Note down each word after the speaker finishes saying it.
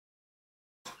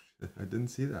I didn't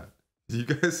see that. Did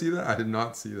you guys see that? I did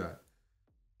not see that.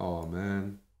 Oh,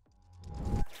 man.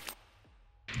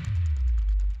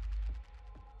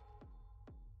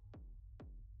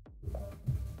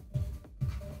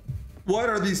 What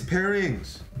are these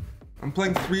pairings? I'm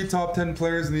playing 3 top 10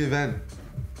 players in the event.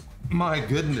 My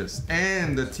goodness.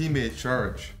 And a teammate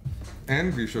charge.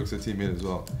 And Grischuk's a teammate as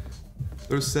well.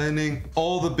 They're sending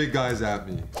all the big guys at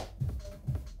me.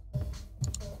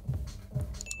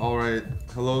 Alright.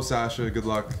 Hello, Sasha. Good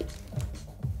luck.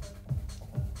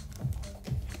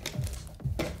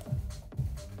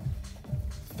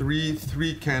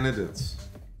 Three candidates.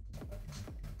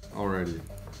 Alrighty.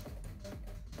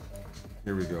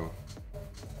 Here we go.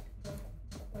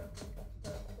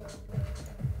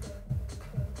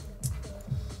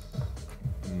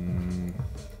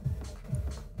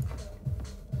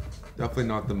 Definitely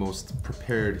not the most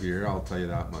prepared here, I'll tell you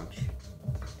that much.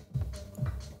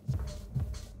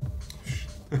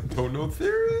 Don't know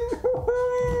theory.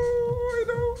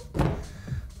 I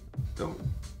don't.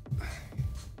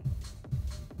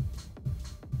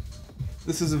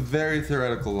 This is a very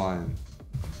theoretical line.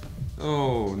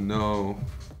 Oh no.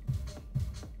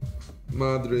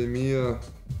 Madre mia.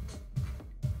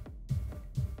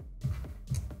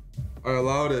 I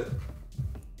allowed it.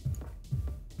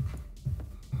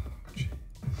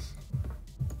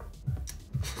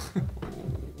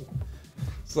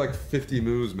 It's like 50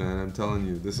 moves, man. I'm telling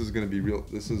you, this is gonna be real.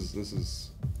 This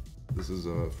is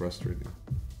frustrating.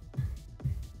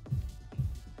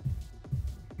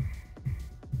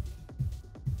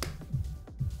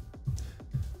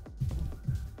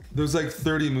 There's like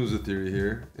 30 moves of theory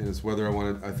here, and it's whether I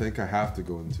want to. I think I have to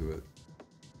go into it.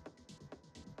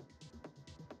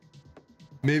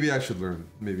 Maybe I should learn.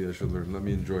 Maybe I should learn. Let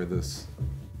me enjoy this.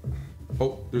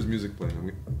 Oh, there's music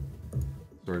playing.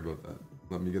 Sorry about that.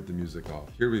 Let me get the music off.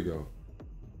 Here we go.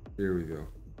 Here we go.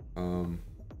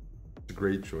 A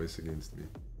great choice against me.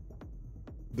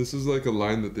 This is like a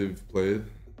line that they've played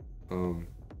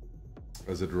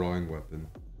as a drawing weapon.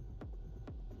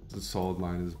 It's a solid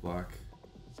line is black.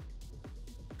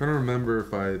 I'm trying to remember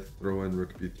if I throw in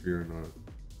rook b3 or not.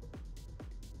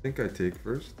 I think I take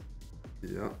first.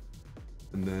 Yeah.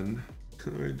 And then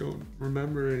I don't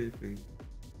remember anything.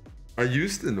 I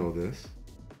used to know this.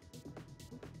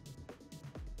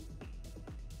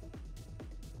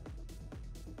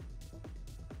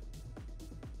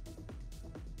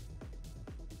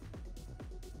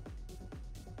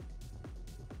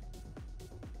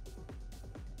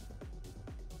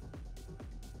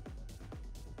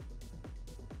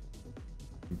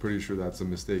 I'm pretty sure that's a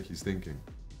mistake he's thinking.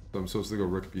 So I'm supposed to go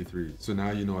rook b3. So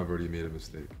now you know I've already made a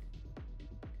mistake.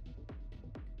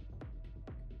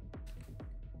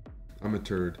 I'm a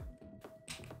turd.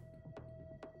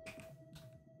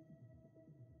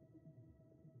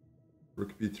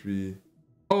 Rook b3.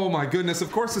 Oh my goodness!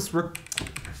 Of course it's rook.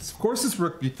 Of course it's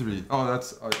rook b3. Oh,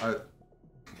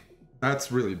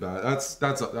 that's really bad.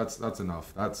 That's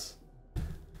enough. That's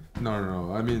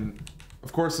no. I mean,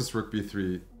 of course it's rook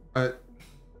b3.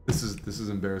 This is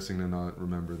embarrassing to not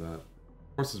remember that.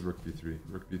 Of course it's rook b3.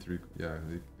 Rook b3. Yeah,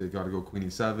 they got to go queen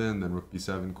e7, then rook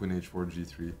b7, queen h4,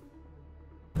 g3.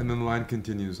 And then the line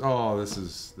continues. Oh, this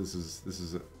is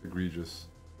egregious.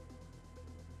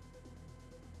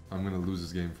 I'm gonna lose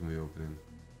this game from the opening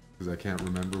because I can't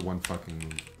remember one fucking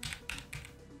move.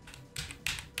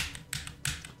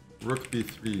 Rook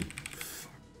b3.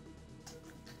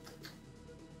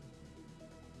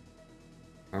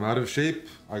 I'm out of shape.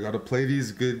 I gotta play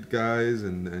these good guys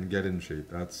and get in shape.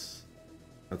 That's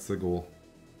the goal.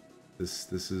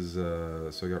 This is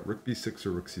so I got rook b6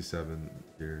 or rook c7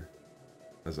 here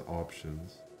as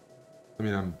options. I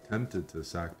mean, I'm tempted to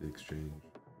sack the exchange.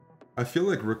 I feel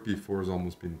like rook b4 is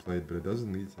almost being played, but it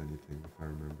doesn't lead to anything if I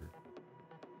remember.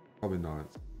 Probably not.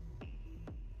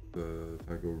 If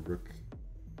I go rook,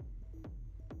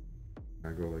 I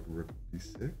go like rook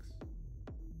b6.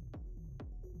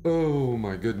 Oh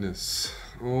my goodness.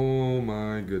 Oh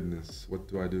my goodness. What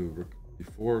do I do? Rook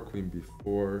b4, queen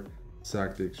b4,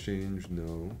 sack the exchange,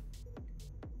 no.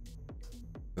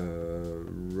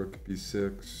 Rook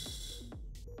b6.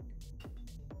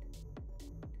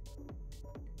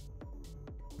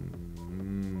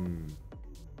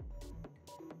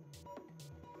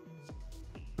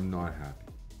 I'm not happy.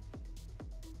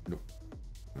 Nope.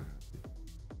 Not happy.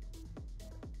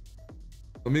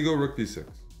 Let me go rook b6.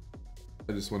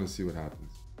 I just want to see what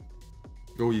happens.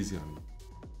 Go easy on me.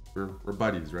 We're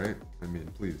buddies, right? I mean,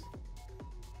 please.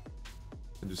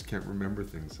 I just can't remember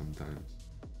things sometimes.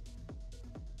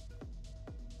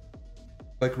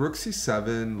 Like rook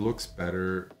c7 looks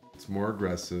better. It's more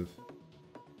aggressive.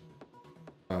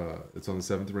 It's on the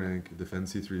 7th rank,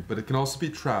 defends c3, but it can also be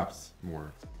trapped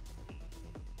more.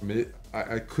 I mean,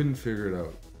 I couldn't figure it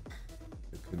out.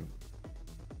 I couldn't.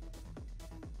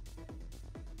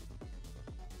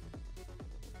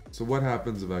 So what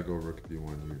happens if I go rook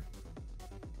b1 here?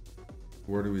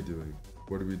 What are we doing?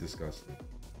 What are we discussing?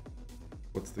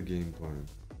 What's the game plan?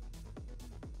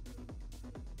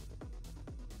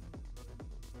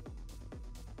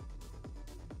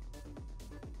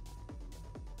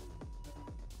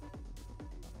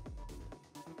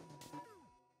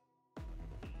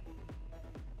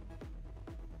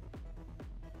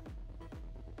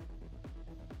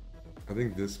 I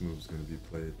think this move's going to be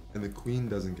played, and the queen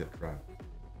doesn't get trapped.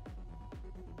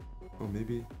 Oh,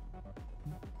 maybe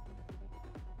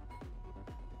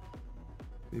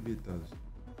it does.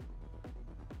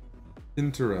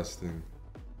 Interesting.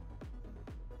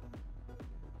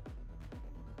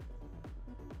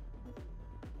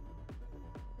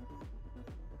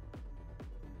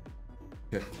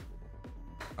 Okay.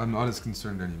 I'm not as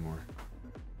concerned anymore.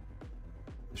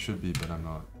 I should be, but I'm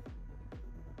not.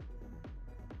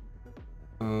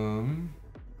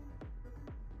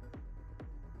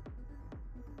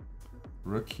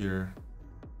 Rook here,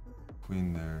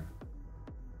 queen there.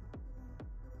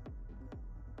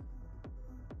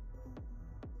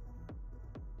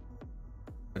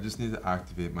 I just need to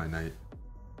activate my knight.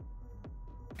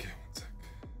 Okay, one sec.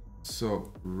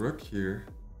 So rook here,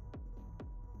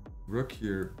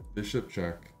 bishop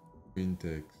check, queen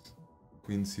takes,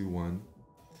 queen c1.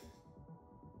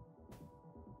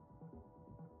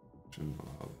 Shouldn't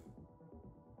know how.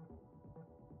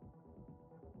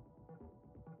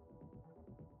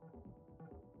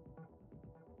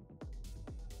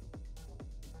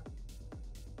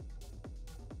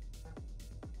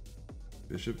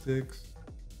 Bishop takes,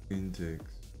 queen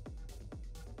takes.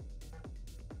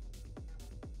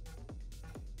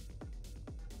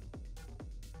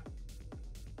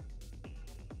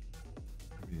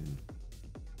 Queen.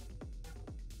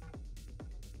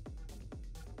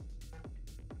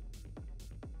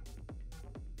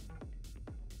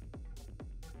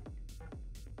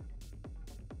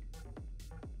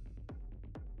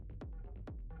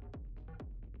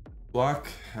 Black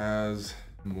has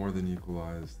more than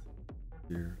equalized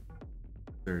here.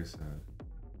 Very sad.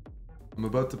 I'm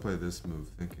about to play this move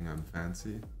thinking I'm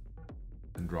fancy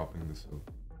and dropping this hook.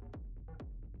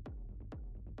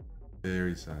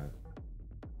 Very sad.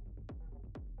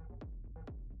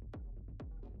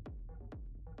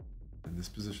 And this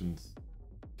position's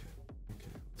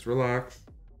okay. Let's relax.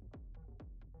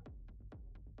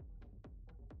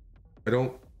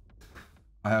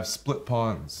 I have split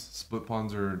pawns. Split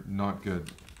pawns are not good.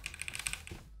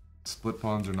 Split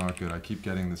pawns are not good. I keep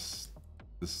getting this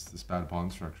bad pawn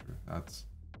structure. That's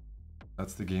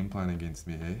the game plan against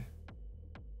me, eh?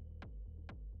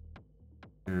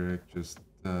 Eric just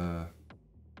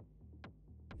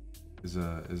is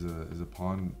a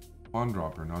pawn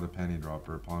dropper, not a penny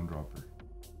dropper, a pawn dropper.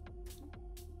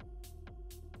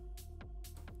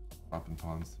 Dropping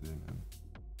pawns today, man.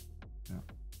 Yeah.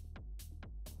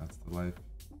 That's the life.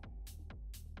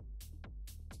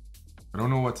 I don't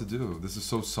know what to do. This is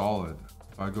so solid.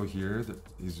 If I go here,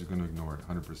 he's going to ignore it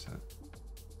 100%.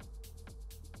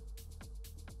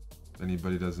 If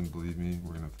anybody doesn't believe me,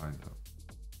 we're going to find out.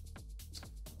 He's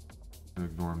going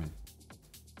to ignore me.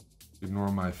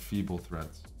 Ignore my feeble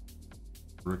threats.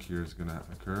 Rook here is going to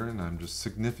occur, and I'm just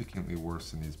significantly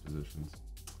worse in these positions.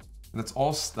 And it's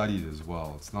all studied as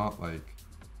well. It's not like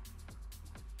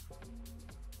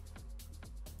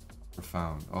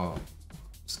profound. Oh, I'm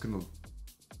just going to...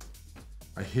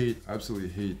 I absolutely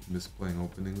hate misplaying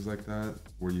openings like that,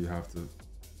 where you have to...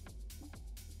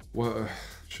 Well,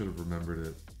 should have remembered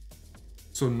it.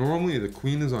 So normally the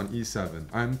queen is on e7.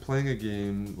 I'm playing a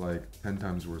game like 10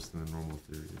 times worse than the normal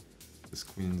theory. This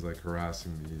queen's like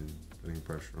harassing me and putting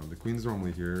pressure on. The queen's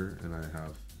normally here, and I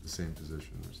have the same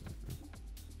position or something.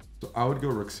 So I would go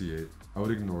rook c8. I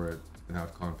would ignore it and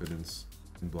have confidence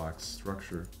in black's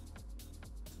structure.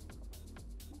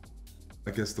 I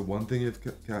guess the one thing you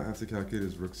have to calculate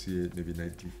is rook c8, maybe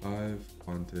knight d5,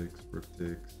 pawn takes, rook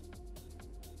takes.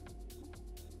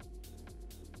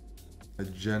 I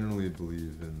generally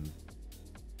believe in...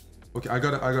 Okay, I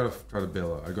gotta try to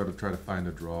bail out. I gotta try to find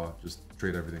a draw, just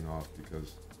trade everything off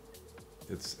because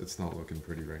it's not looking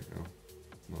pretty right now.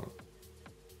 It's not.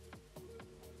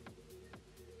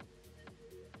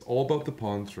 It's all about the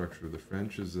pawn structure. The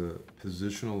French is a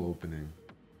positional opening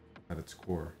at its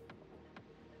core.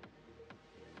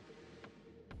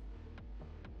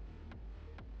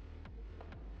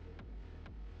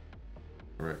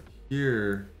 Alright,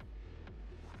 here,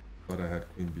 but I had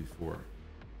queen b4.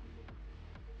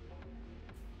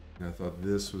 And I thought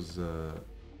this was an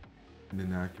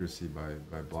inaccuracy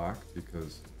by black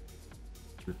because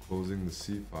you're closing the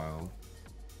c file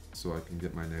so I can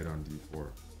get my knight on d4.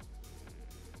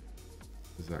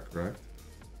 Is that correct?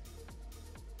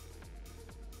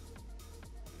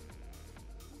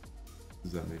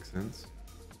 Does that make sense?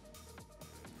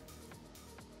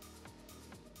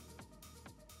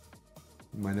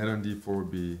 My knight on d4 would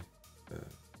be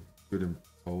good.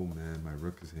 Oh man, my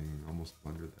rook is hanging. Almost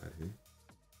blundered that, hey?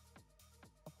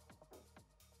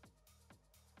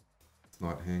 Let's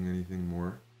not hang anything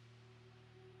more.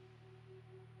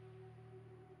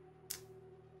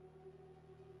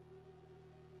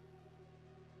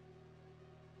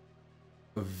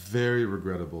 A very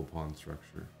regrettable pawn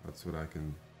structure. That's what I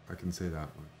can say that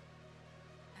much.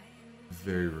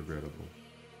 Very regrettable.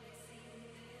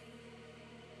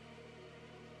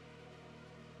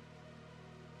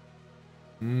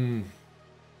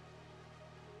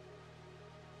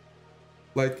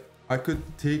 Like, I could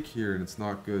take here and it's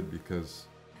not good because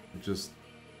it just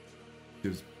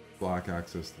gives black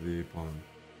access to the a-pawn.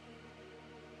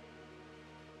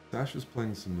 Dash is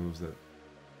playing some moves that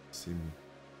seem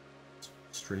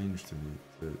strange to me,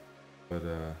 but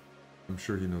I'm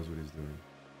sure he knows what he's doing.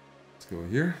 Let's go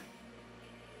here.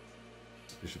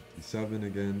 Bishop d7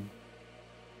 again.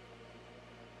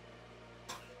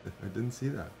 I didn't see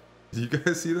that. Did you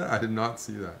guys see that? I did not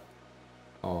see that.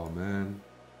 Oh man.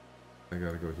 I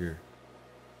gotta go here.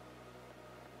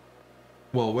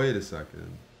 Well, wait a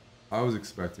second. I was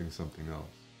expecting something else.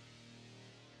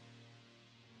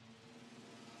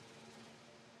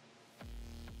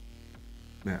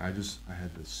 Man, I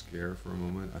had this scare for a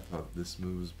moment. I thought this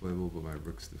move was playable, but my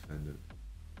rook's defended.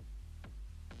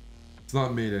 It's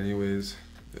not mate anyways.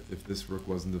 If this rook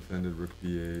wasn't defended, rook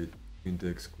b8, queen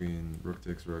takes queen, rook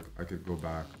takes rook, I could go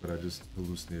back, but I just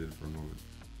hallucinated for a moment.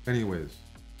 Anyways,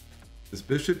 this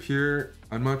bishop here,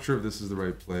 I'm not sure if this is the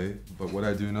right play, but what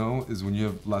I do know is when you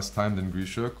have less time than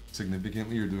Grischuk,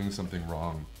 significantly you're doing something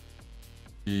wrong.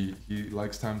 He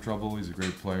likes time trouble, he's a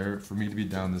great player. For me to be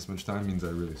down this much time means I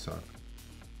really suck.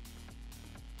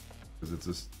 Because it's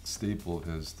a staple of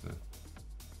his to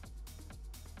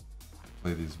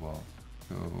play these well.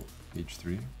 So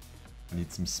h3. I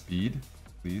need some speed,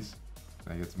 please.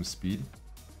 Can I get some speed?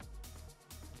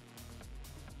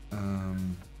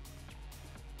 I'm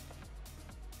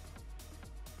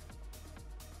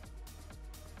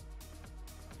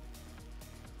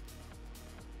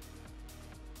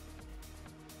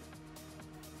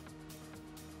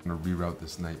gonna reroute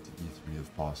this knight to e3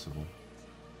 if possible.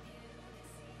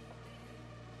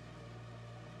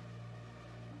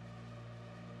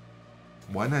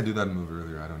 Why didn't I do that move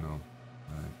earlier? I don't know.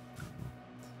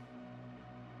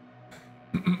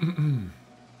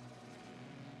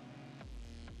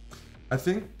 I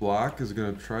think black is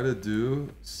gonna try to do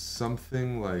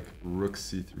something like rook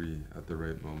c3 at the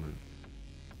right moment.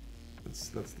 That's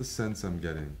the sense I'm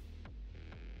getting.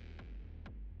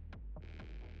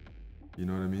 You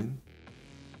know what I mean?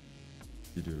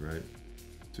 You do, right?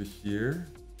 So here,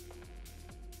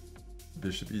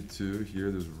 bishop e2,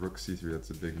 here there's rook c3, that's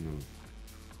a big move.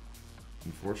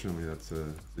 Unfortunately, that's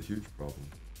a huge problem.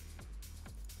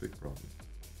 Big problem.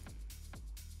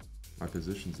 My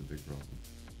position's a big problem.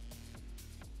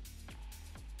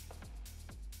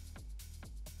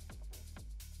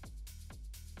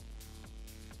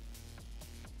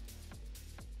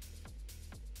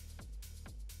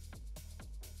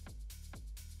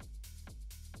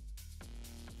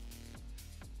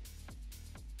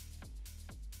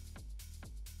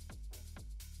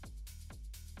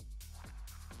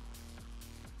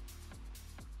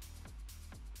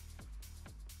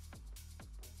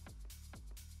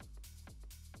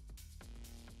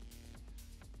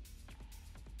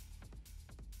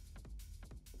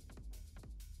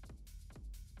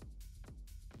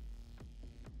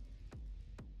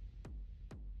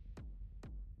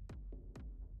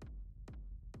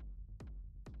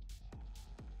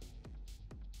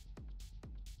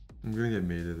 I'm gonna get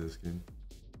mated this game.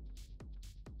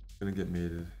 Gonna get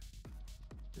mated.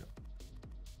 Yeah.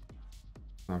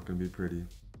 Not gonna be pretty.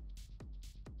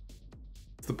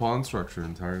 It's the pawn structure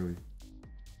entirely.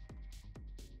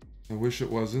 I wish it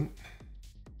wasn't.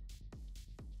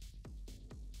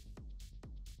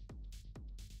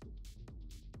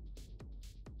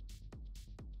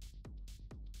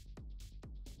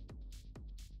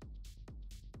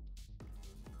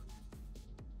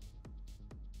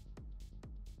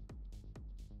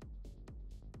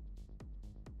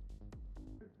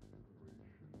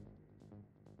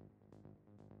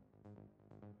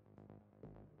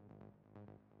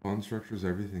 Pawn structure is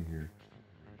everything here.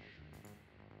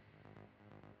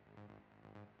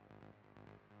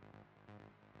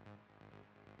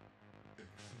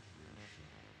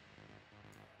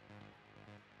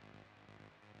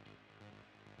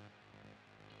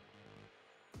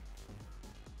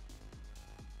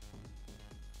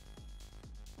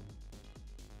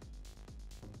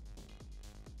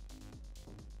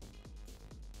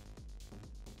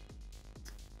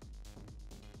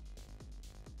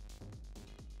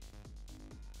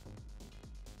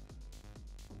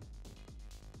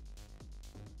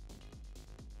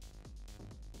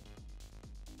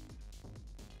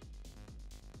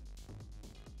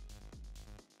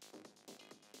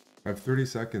 I have 30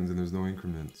 seconds and there's no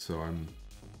increment, so I'm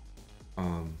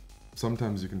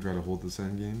sometimes you can try to hold this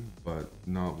endgame, but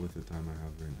not with the time I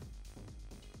have right now.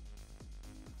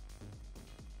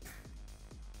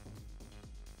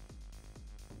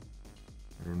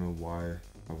 I don't know why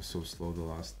I was so slow the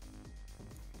last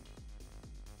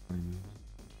 20 moves.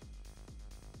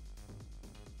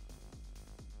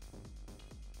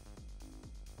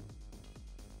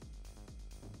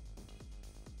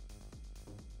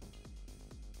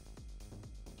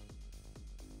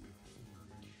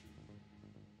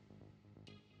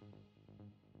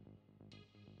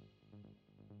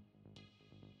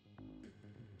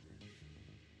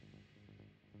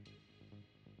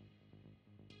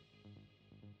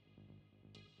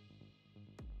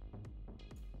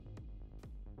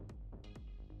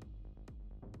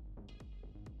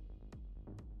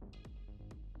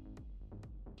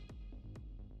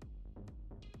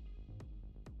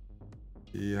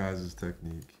 He has his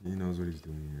technique. He knows what he's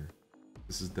doing here.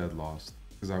 This is dead lost.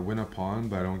 Because I win a pawn,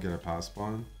 but I don't get a pass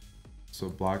pawn. So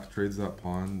black trades that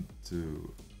pawn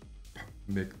to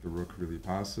make the rook really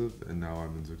passive, and now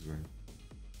I'm in zigzag.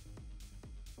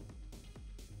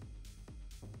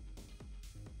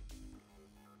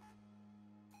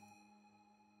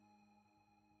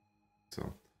 So,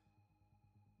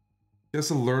 I guess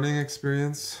a learning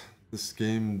experience. This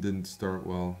game didn't start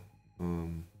well.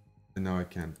 And now I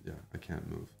can't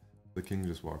move. The king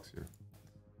just walks here.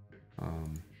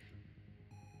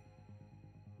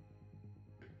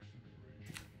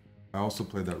 I also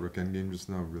played that rook endgame just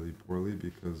now really poorly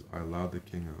because I allowed the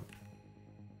king out.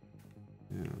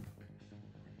 Yeah.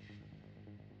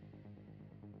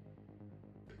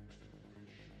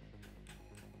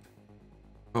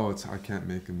 Oh, I can't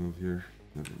make a move here.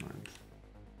 Never mind.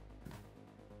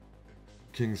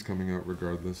 King's coming out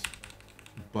regardless.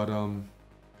 But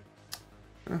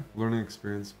learning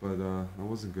experience, but that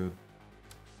wasn't good.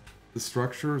 The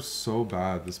structure is so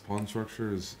bad. This pawn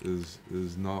structure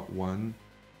is not one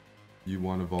you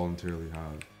want to voluntarily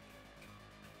have.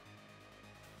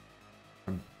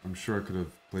 I'm sure I could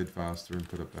have played faster and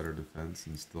put up better defense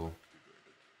and still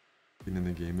been in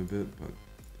the game a bit, but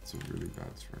it's a really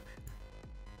bad structure.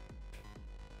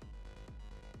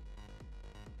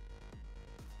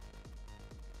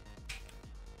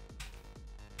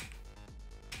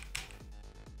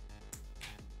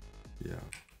 Yeah.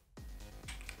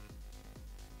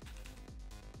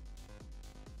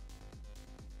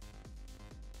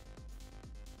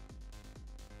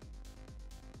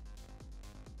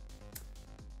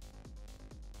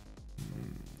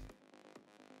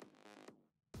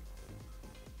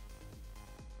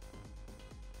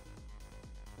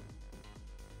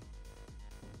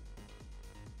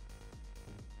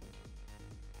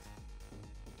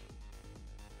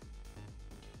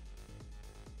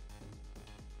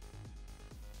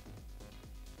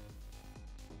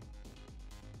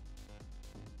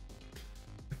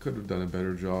 Could have done a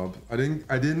better job. I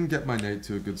didn't get my knight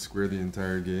to a good square the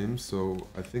entire game, so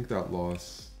I think that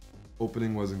loss.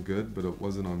 Opening wasn't good, but it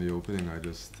wasn't on the opening.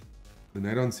 The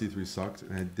knight on c3 sucked,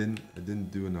 and I didn't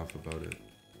do enough about it.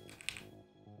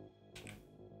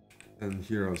 And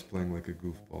here I was playing like a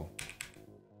goofball.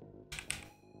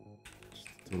 Just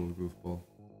a total goofball.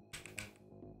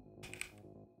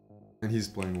 And he's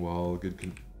playing well, good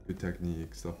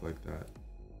technique, stuff like that.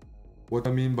 What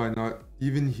I mean by not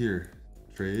even here.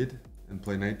 Trade and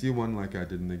play knight d1 like I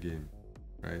did in the game,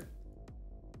 right?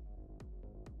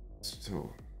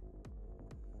 So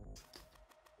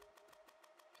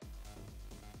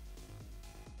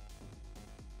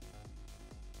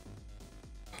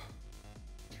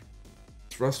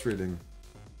it's frustrating.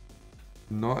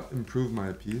 Not improve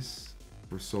my piece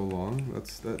for so long.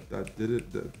 That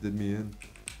did me in.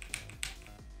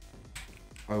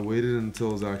 I waited until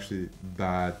it was actually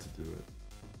bad to do it.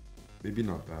 Maybe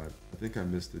not bad. I think I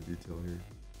missed a detail here.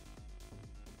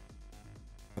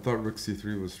 I thought rook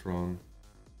c3 was strong.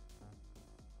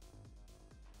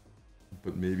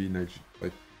 But maybe knight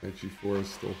g4 is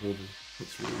still holding.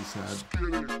 That's really sad.